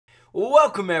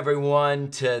Welcome,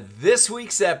 everyone, to this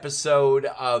week's episode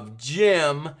of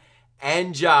Jim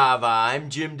and Java. I'm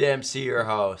Jim Dempsey, your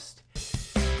host.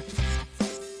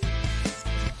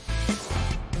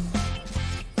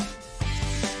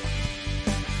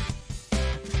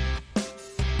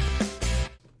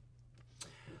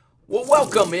 Well,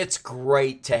 welcome. It's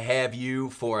great to have you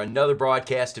for another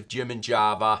broadcast of Jim and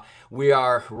Java. We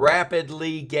are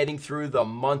rapidly getting through the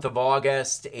month of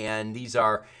August, and these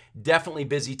are definitely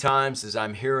busy times as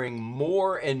I'm hearing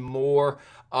more and more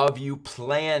of you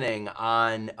planning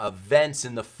on events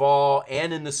in the fall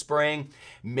and in the spring.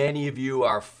 Many of you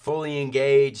are fully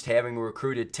engaged, having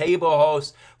recruited table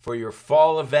hosts for your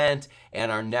fall event, and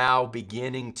are now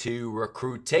beginning to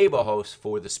recruit table hosts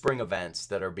for the spring events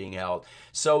that are being held.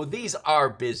 So these are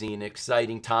busy and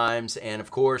exciting times, and of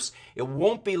course, it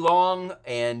won't be long,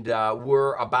 and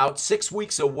we're about 6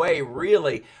 weeks away,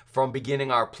 really, from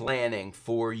beginning our planning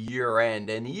for year end.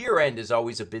 And year end is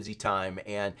always a busy time,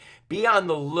 and be on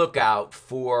the lookout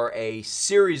for a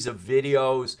series of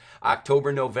videos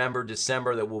October, November,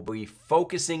 December that will be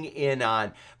focusing in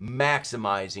on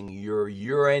maximizing your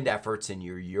year end efforts and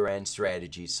your year end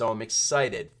strategies. So I'm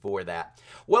excited for that.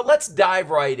 Well, let's dive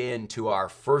right into our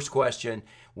first question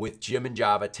with Jim and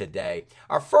Java today.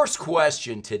 Our first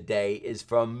question today is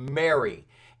from Mary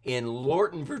in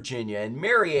Lorton, Virginia. And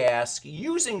Mary asks,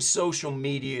 using social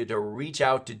media to reach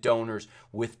out to donors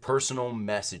with personal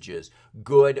messages,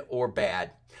 good or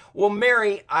bad? Well,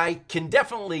 Mary, I can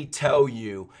definitely tell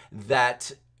you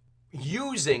that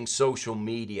using social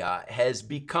media has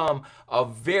become a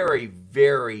very,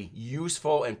 very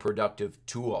useful and productive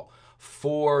tool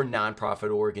for nonprofit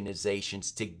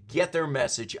organizations to get their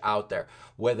message out there,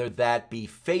 whether that be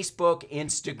Facebook,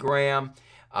 Instagram,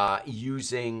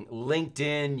 using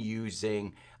LinkedIn,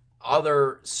 using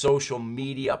other social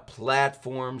media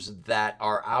platforms that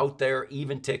are out there,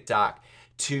 even TikTok,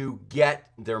 to get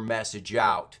their message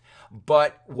out.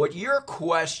 But what your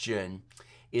question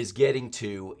is getting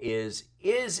to is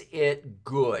it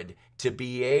good to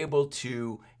be able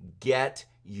to get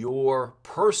your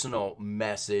personal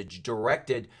message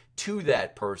directed to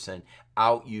that person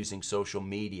out using social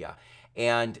media?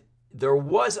 And there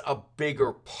was a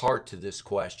bigger part to this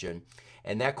question,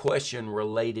 and that question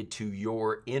related to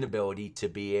your inability to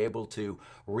be able to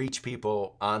reach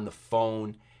people on the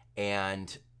phone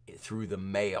and through the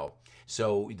mail.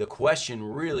 So the question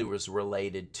really was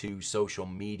related to social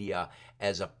media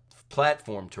as a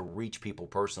platform to reach people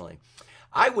personally.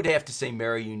 I would have to say,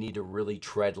 Mary, you need to really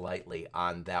tread lightly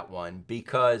on that one,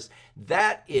 because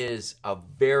that is a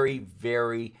very,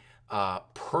 very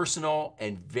personal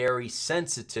and very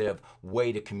sensitive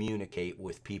way to communicate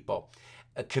with people.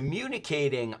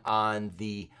 Communicating on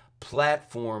the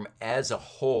platform as a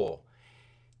whole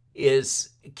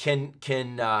is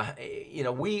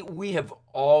we have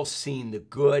all seen the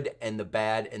good and the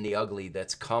bad and the ugly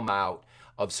that's come out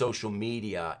of social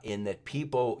media, in that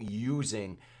people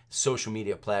using social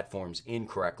media platforms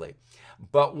incorrectly.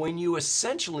 But when you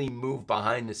essentially move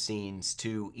behind the scenes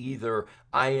to either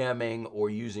IMing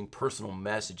or using personal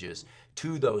messages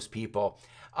to those people,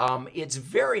 it's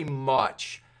very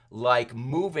much like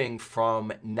moving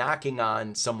from knocking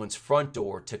on someone's front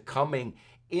door to coming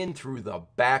in through the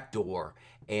back door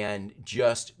and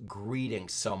just greeting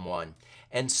someone.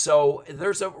 And so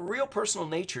there's a real personal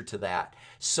nature to that.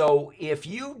 So if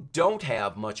you don't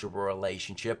have much of a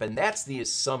relationship, and that's the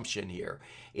assumption here,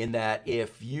 in that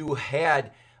if you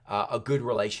had a good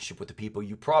relationship with the people,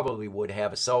 you probably would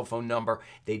have a cell phone number,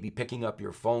 they'd be picking up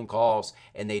your phone calls,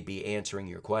 and they'd be answering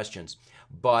your questions.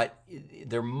 But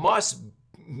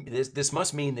this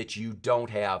must mean that you don't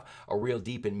have a real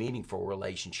deep and meaningful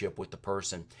relationship with the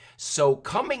person. So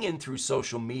coming in through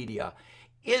social media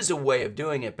is a way of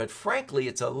doing it, but frankly,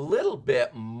 it's a little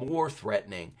bit more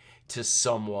threatening to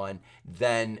someone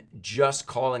than just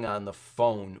calling on the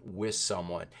phone with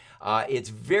someone. It's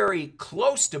very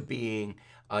close to being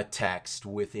a text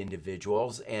with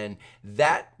individuals, and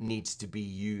that needs to be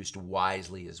used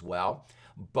wisely as well.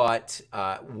 But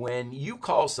when you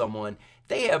call someone,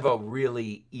 they have a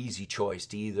really easy choice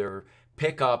to either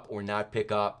pick up or not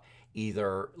pick up,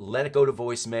 either let it go to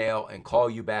voicemail and call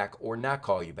you back or not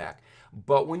call you back.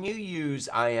 But when you use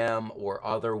IM or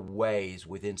other ways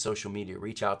within social media to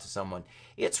reach out to someone,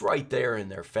 it's right there in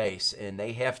their face and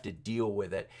they have to deal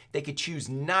with it. They could choose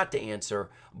not to answer,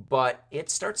 but it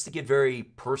starts to get very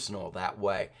personal that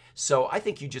way. So I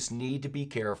think you just need to be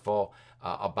careful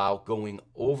about going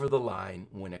over the line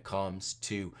when it comes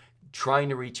to trying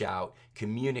to reach out,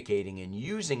 communicating, and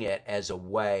using it as a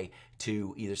way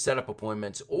to either set up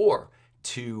appointments or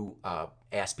to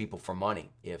ask people for money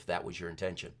if that was your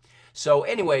intention. So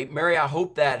anyway, Mary, I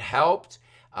hope that helped.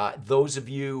 Those of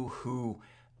you who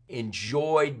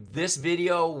enjoyed this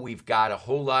video, we've got a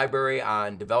whole library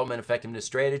on Development Effectiveness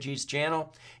Strategies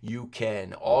channel. You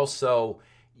can also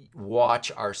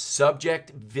watch our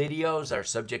subject videos, our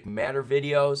subject matter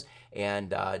videos, and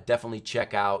definitely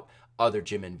check out other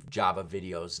Jim and Java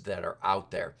videos that are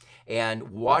out there. And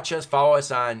watch us, follow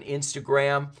us on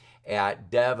Instagram at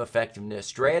Dev Effectiveness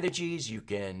Strategies. You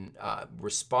can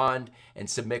respond and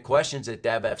submit questions at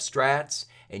DevFStrats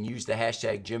and use the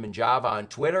hashtag Jim and Java on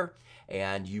Twitter.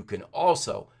 And you can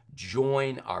also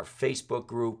join our Facebook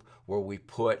group where we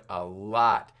put a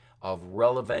lot of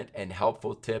relevant and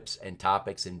helpful tips and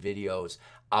topics and videos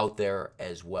out there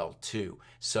as well too.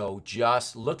 So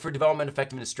just look for Development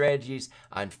Effectiveness Strategies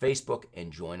on Facebook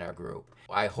and join our group.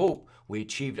 I hope we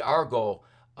achieved our goal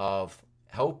of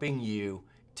helping you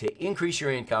to increase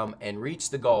your income and reach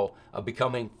the goal of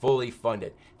becoming fully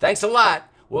funded. Thanks a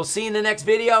lot. We'll see you in the next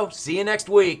video. See you next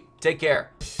week. Take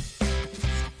care.